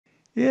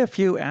If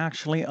you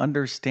actually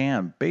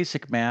understand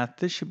basic math,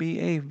 this should be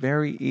a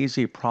very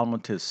easy problem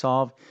to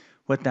solve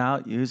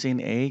without using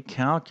a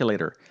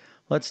calculator.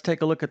 Let's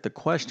take a look at the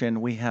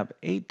question. We have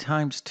 8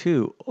 times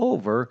 2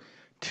 over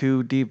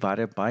 2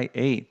 divided by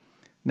 8.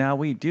 Now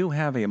we do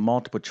have a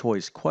multiple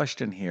choice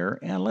question here,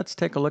 and let's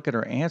take a look at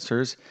our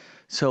answers.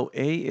 So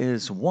A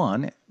is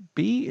 1,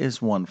 B is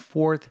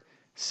 1/4,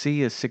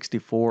 C is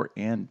 64,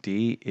 and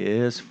D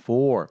is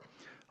 4.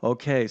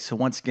 Okay, so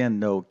once again,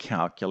 no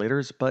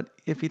calculators, but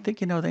if you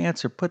think you know the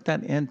answer, put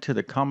that into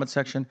the comment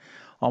section.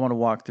 I want to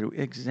walk through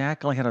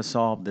exactly how to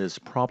solve this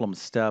problem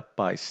step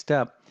by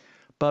step.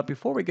 But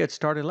before we get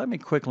started, let me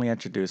quickly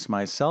introduce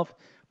myself.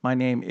 My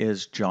name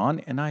is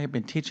John, and I have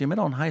been teaching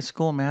middle and high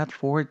school math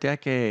for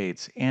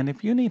decades. And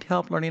if you need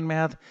help learning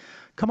math,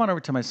 come on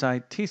over to my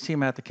site,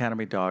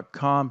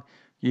 tcmathacademy.com.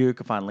 You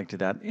can find a link to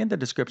that in the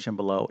description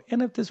below.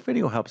 And if this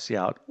video helps you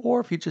out,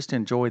 or if you just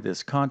enjoy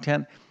this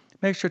content,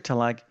 make sure to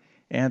like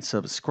and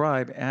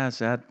subscribe, as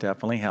that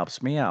definitely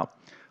helps me out.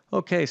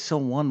 Okay, so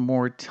one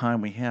more time,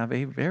 we have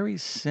a very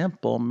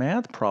simple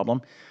math problem,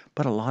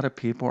 but a lot of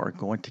people are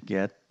going to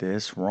get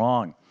this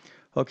wrong.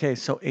 Okay,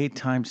 so 8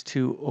 times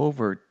 2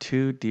 over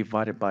 2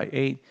 divided by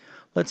 8.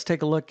 Let's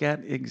take a look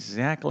at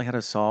exactly how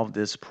to solve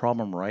this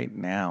problem right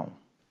now.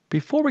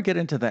 Before we get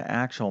into the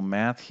actual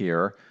math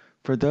here,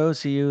 for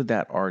those of you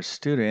that are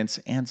students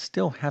and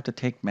still have to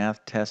take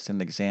math tests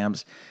and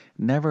exams,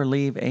 never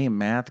leave a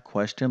math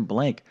question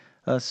blank,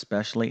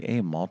 especially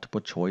a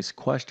multiple choice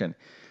question.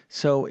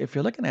 So if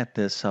you're looking at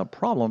this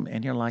problem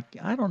and you're like,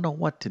 I don't know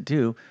what to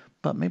do,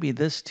 but maybe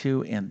this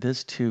 2 and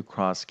this 2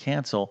 cross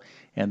cancel,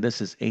 and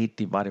this is 8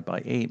 divided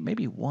by 8.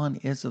 Maybe 1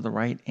 is the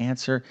right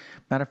answer.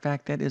 Matter of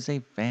fact, that is a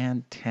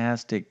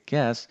fantastic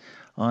guess.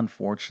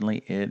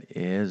 Unfortunately, it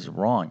is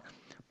wrong.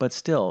 But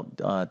still,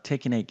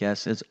 taking a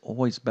guess is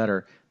always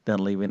better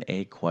than leaving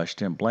a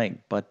question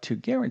blank. But to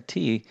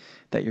guarantee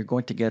that you're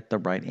going to get the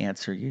right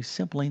answer, you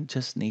simply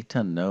just need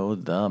to know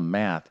the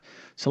math.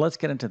 So let's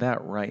get into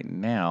that right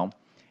now.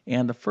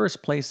 And the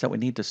first place that we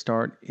need to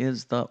start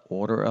is the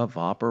order of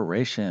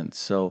operations.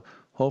 So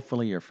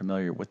hopefully you're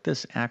familiar with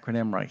this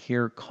acronym right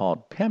here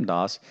called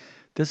PEMDAS.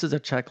 This is a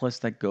checklist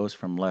that goes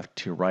from left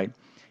to right.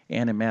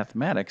 And in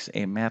mathematics,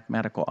 a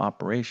mathematical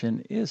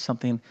operation is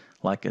something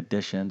like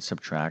addition,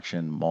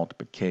 subtraction,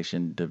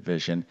 multiplication,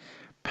 division,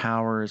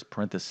 powers,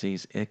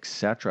 parentheses,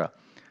 etc.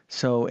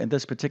 So in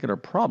this particular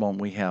problem,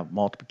 we have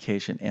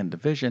multiplication and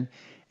division,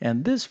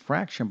 and this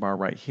fraction bar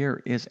right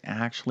here is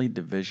actually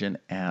division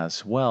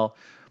as well.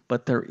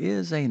 But there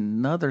is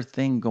another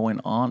thing going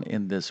on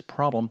in this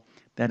problem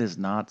that is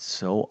not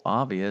so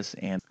obvious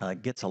and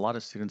gets a lot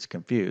of students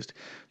confused.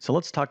 So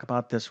let's talk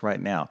about this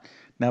right now.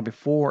 Now,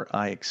 before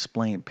I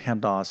explain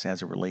PEMDAS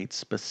as it relates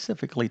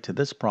specifically to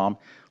this problem,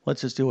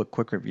 let's just do a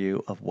quick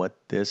review of what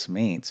this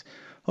means.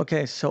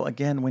 Okay, so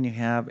again, when you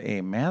have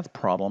a math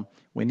problem,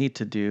 we need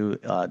to do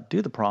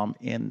the problem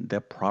in the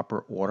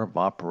proper order of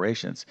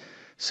operations.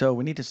 So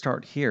we need to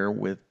start here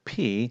with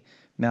P.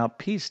 Now,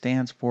 P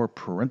stands for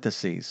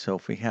parentheses. So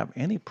if we have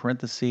any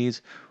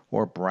parentheses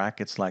or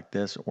brackets like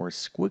this or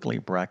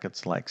squiggly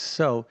brackets like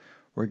so,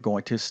 we're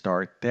going to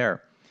start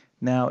there.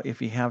 Now,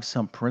 if you have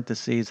some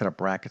parentheses that are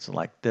brackets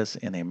like this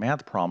in a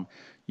math problem,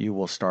 you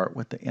will start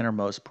with the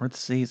innermost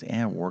parentheses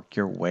and work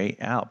your way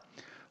out.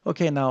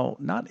 Okay, now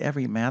not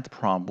every math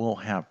problem will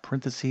have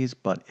parentheses,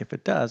 but if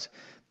it does,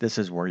 this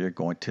is where you're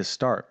going to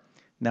start.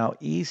 Now,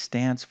 E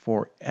stands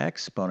for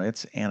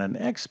exponents, and an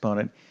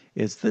exponent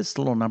is this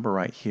little number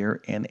right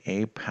here in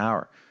a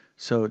power.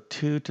 So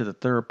 2 to the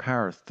third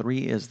power, 3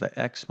 is the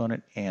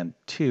exponent, and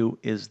 2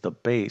 is the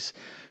base.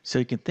 So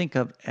you can think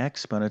of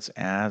exponents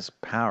as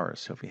powers.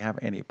 So if you have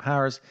any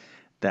powers,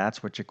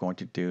 that's what you're going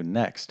to do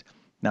next.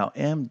 Now,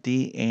 M,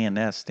 D, A, and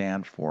S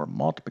stand for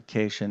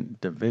multiplication,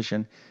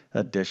 division,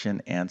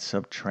 addition, and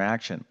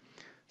subtraction.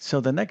 So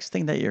the next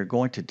thing that you're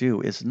going to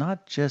do is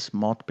not just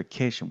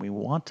multiplication. We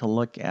want to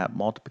look at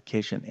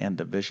multiplication and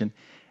division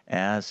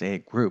as a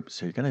group.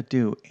 So you're going to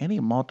do any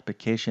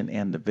multiplication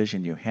and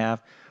division you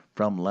have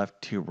from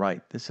left to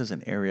right. This is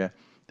an area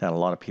that a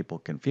lot of people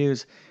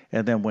confuse.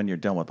 And then when you're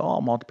done with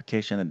all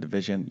multiplication and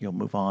division, you'll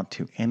move on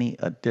to any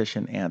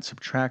addition and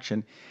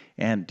subtraction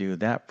and do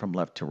that from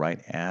left to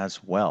right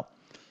as well.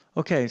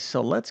 Okay,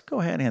 so let's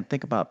go ahead and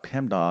think about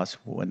PEMDAS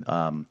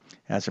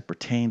as it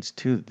pertains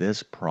to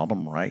this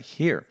problem right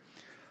here.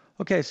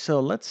 Okay, so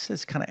let's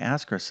just kind of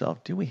ask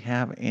ourselves, do we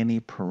have any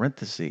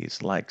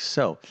parentheses like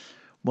so?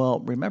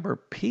 Well, remember,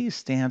 P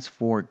stands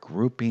for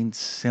grouping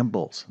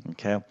symbols,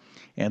 okay?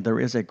 And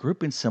there is a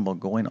grouping symbol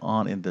going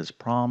on in this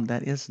problem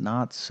that is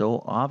not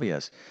so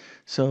obvious.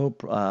 So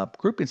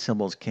grouping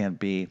symbols can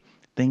be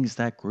things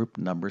that group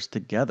numbers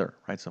together,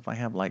 right? So if I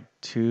have like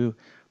 2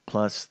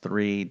 plus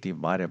 3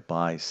 divided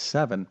by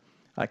 7,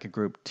 I can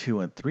group 2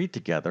 and 3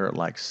 together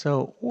like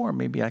so, or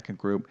maybe I can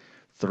group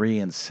 3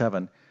 and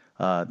 7,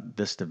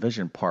 this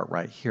division part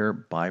right here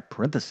by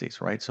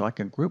parentheses, right? So I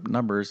can group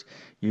numbers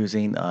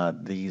using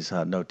these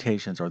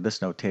notations or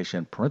this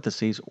notation,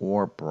 parentheses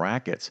or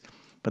brackets.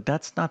 But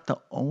that's not the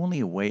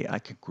only way I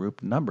can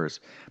group numbers.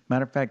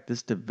 Matter of fact,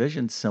 this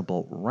division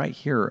symbol right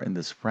here in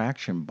this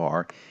fraction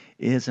bar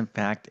is in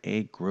fact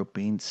a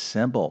grouping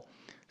symbol.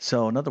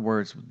 So in other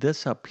words,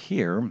 this up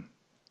here,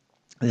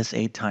 this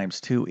 8 times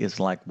 2 is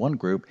like one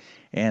group,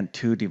 and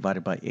 2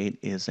 divided by 8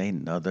 is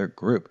another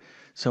group.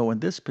 So in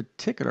this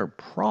particular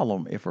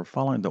problem, if we're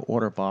following the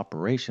order of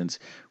operations,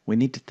 we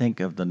need to think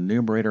of the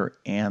numerator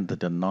and the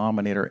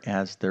denominator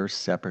as their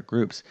separate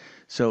groups.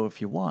 So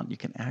if you want, you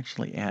can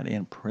actually add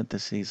in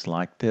parentheses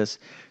like this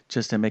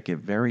just to make it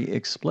very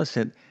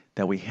explicit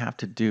that we have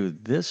to do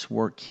this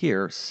work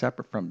here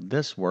separate from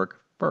this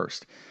work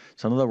first.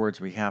 So in other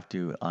words, we have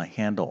to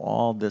handle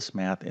all this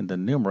math in the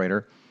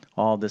numerator,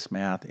 all this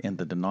math in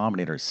the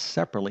denominator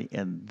separately,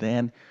 and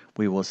then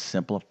we will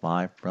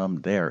simplify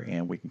from there.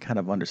 And we can kind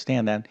of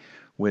understand that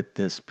with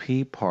this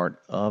P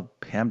part of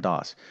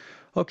PEMDAS.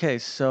 Okay,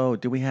 so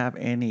do we have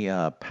any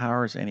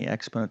powers, any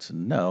exponents?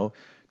 No.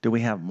 Do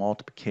we have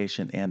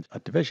multiplication and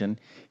division?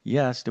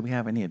 Yes. Do we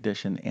have any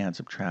addition and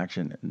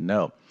subtraction?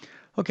 No.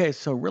 Okay,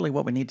 so really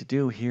what we need to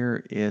do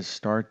here is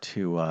start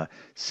to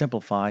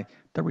simplify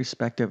the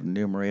respective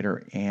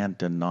numerator and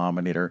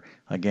denominator.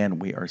 Again,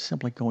 we are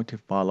simply going to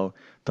follow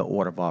the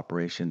order of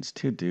operations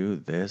to do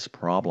this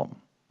problem.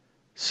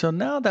 So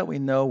now that we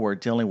know we're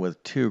dealing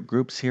with two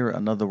groups here,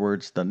 in other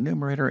words, the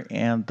numerator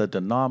and the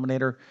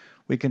denominator,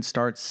 we can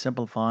start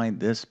simplifying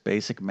this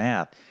basic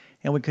math.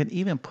 And we could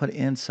even put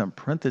in some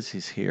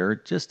parentheses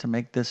here just to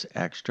make this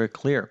extra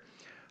clear.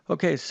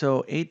 Okay,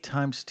 so 8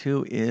 times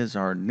 2 is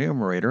our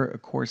numerator.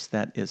 Of course,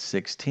 that is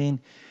 16.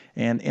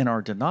 And in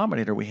our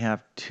denominator, we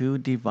have 2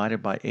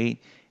 divided by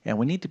 8. And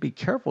we need to be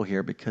careful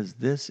here because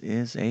this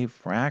is a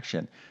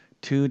fraction.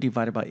 2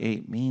 divided by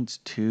 8 means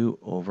 2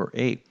 over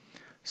 8.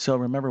 So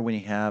remember, when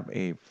you have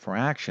a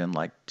fraction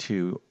like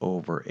 2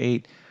 over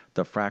 8,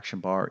 the fraction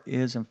bar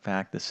is in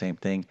fact the same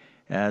thing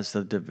as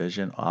the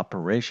division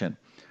operation.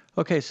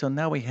 Okay, so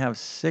now we have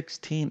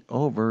 16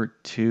 over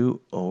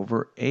 2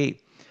 over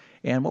 8.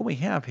 And what we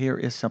have here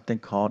is something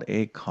called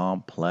a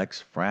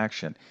complex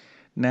fraction.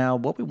 Now,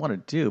 what we want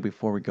to do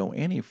before we go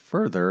any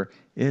further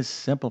is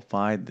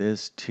simplify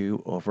this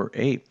 2 over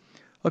 8.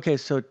 Okay,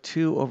 so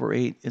 2 over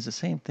 8 is the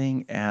same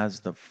thing as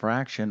the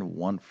fraction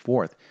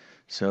 1/4.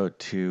 So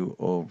 2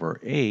 over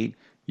 8,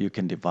 you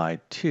can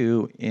divide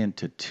 2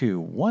 into 2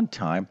 one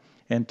time,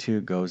 and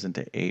 2 goes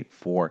into 8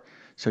 4.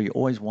 So you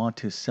always want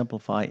to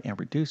simplify and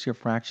reduce your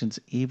fractions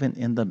even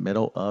in the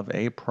middle of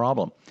a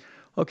problem.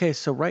 Okay,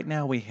 so right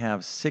now we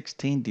have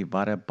 16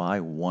 divided by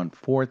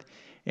 1/4,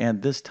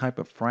 and this type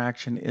of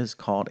fraction is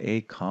called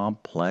a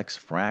complex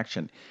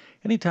fraction.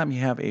 Anytime you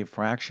have a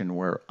fraction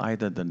where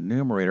either the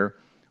numerator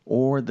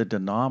or the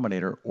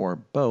denominator or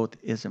both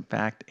is in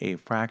fact a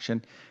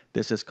fraction,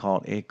 this is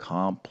called a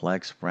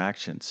complex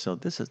fraction. So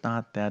this is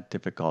not that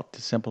difficult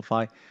to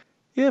simplify.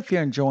 If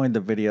you're enjoying the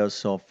video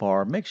so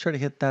far, make sure to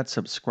hit that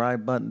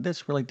subscribe button.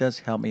 This really does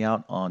help me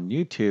out on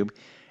YouTube.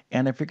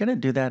 And if you're going to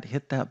do that,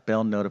 hit that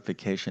bell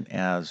notification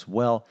as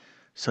well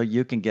so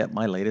you can get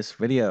my latest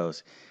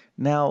videos.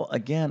 Now,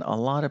 again, a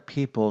lot of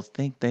people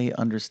think they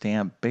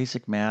understand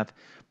basic math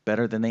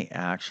better than they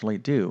actually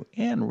do.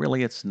 And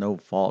really, it's no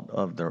fault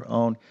of their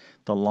own.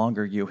 The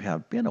longer you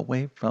have been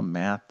away from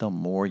math, the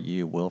more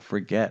you will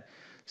forget.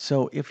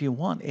 So if you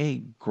want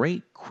a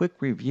great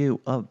quick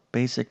review of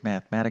basic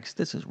mathematics,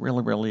 this is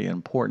really, really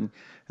important,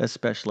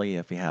 especially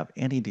if you have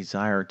any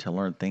desire to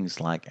learn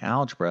things like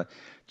algebra.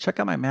 Check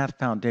out my Math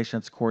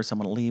Foundations course. I'm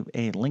going to leave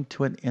a link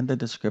to it in the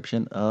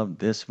description of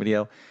this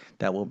video.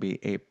 That will be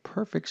a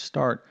perfect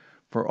start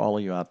for all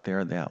of you out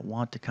there that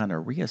want to kind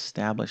of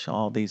reestablish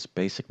all these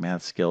basic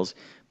math skills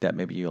that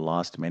maybe you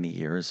lost many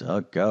years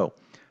ago.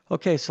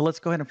 Okay, so let's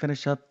go ahead and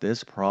finish up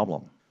this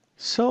problem.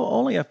 So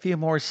only a few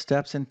more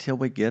steps until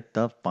we get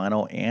the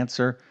final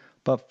answer,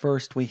 but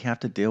first we have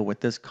to deal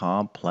with this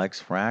complex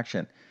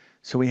fraction.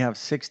 So we have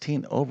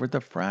 16 over the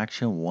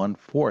fraction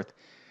 1/4.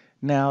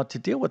 Now, to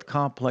deal with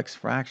complex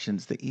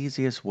fractions, the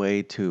easiest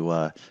way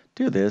to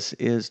do this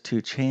is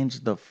to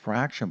change the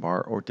fraction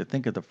bar, or to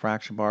think of the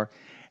fraction bar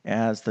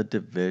as the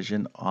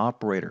division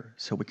operator.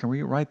 So we can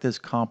rewrite this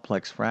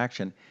complex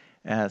fraction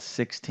as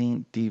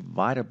 16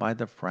 divided by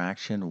the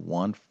fraction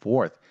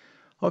 1/4.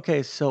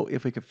 Okay, so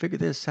if we could figure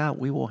this out,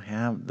 we will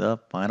have the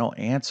final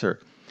answer.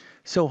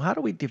 So how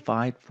do we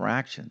divide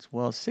fractions?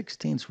 Well,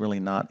 16 is really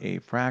not a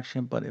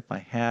fraction, but if I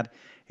had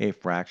a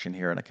fraction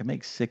here, and I can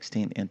make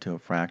 16 into a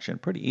fraction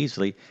pretty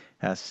easily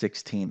as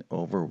 16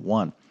 over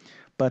 1.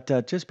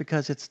 But just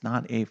because it's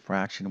not a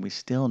fraction, we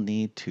still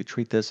need to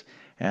treat this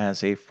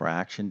as a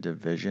fraction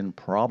division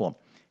problem.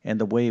 And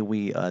the way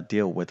we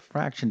deal with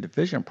fraction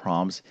division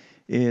problems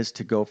is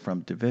to go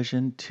from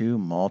division to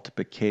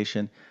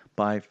multiplication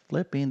by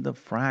flipping the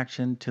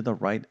fraction to the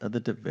right of the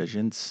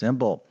division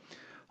symbol.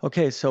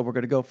 Okay, so we're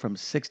going to go from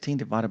 16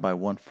 divided by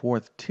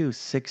 1/4 to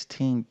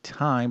 16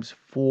 times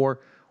 4,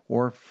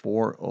 or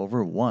 4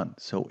 over 1.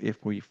 So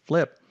if we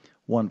flip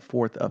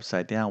 1/4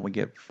 upside down, we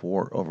get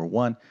 4 over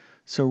 1.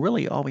 So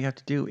really all we have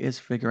to do is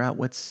figure out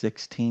what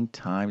 16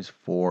 times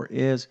 4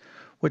 is.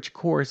 which of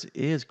course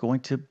is going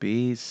to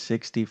be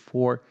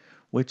 64,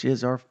 which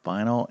is our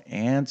final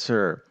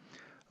answer.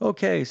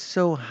 Okay,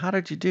 so how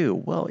did you do?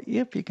 Well,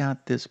 if you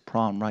got this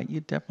problem right, you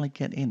definitely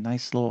get a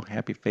nice little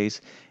happy face,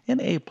 an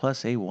A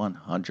plus a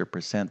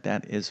 100%.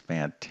 That is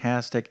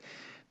fantastic.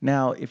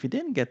 Now, if you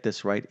didn't get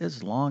this right,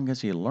 as long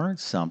as you learned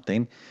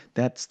something,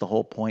 that's the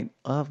whole point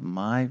of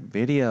my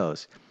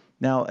videos.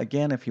 Now,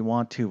 again, if you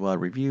want to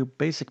review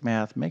basic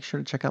math, make sure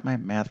to check out my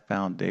Math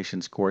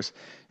Foundations course.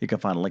 You can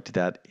find a link to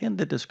that in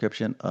the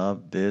description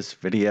of this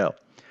video.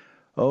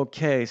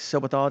 Okay, so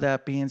with all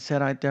that being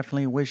said, I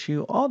definitely wish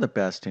you all the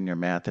best in your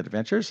math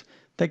adventures.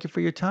 Thank you for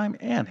your time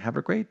and have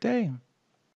a great day.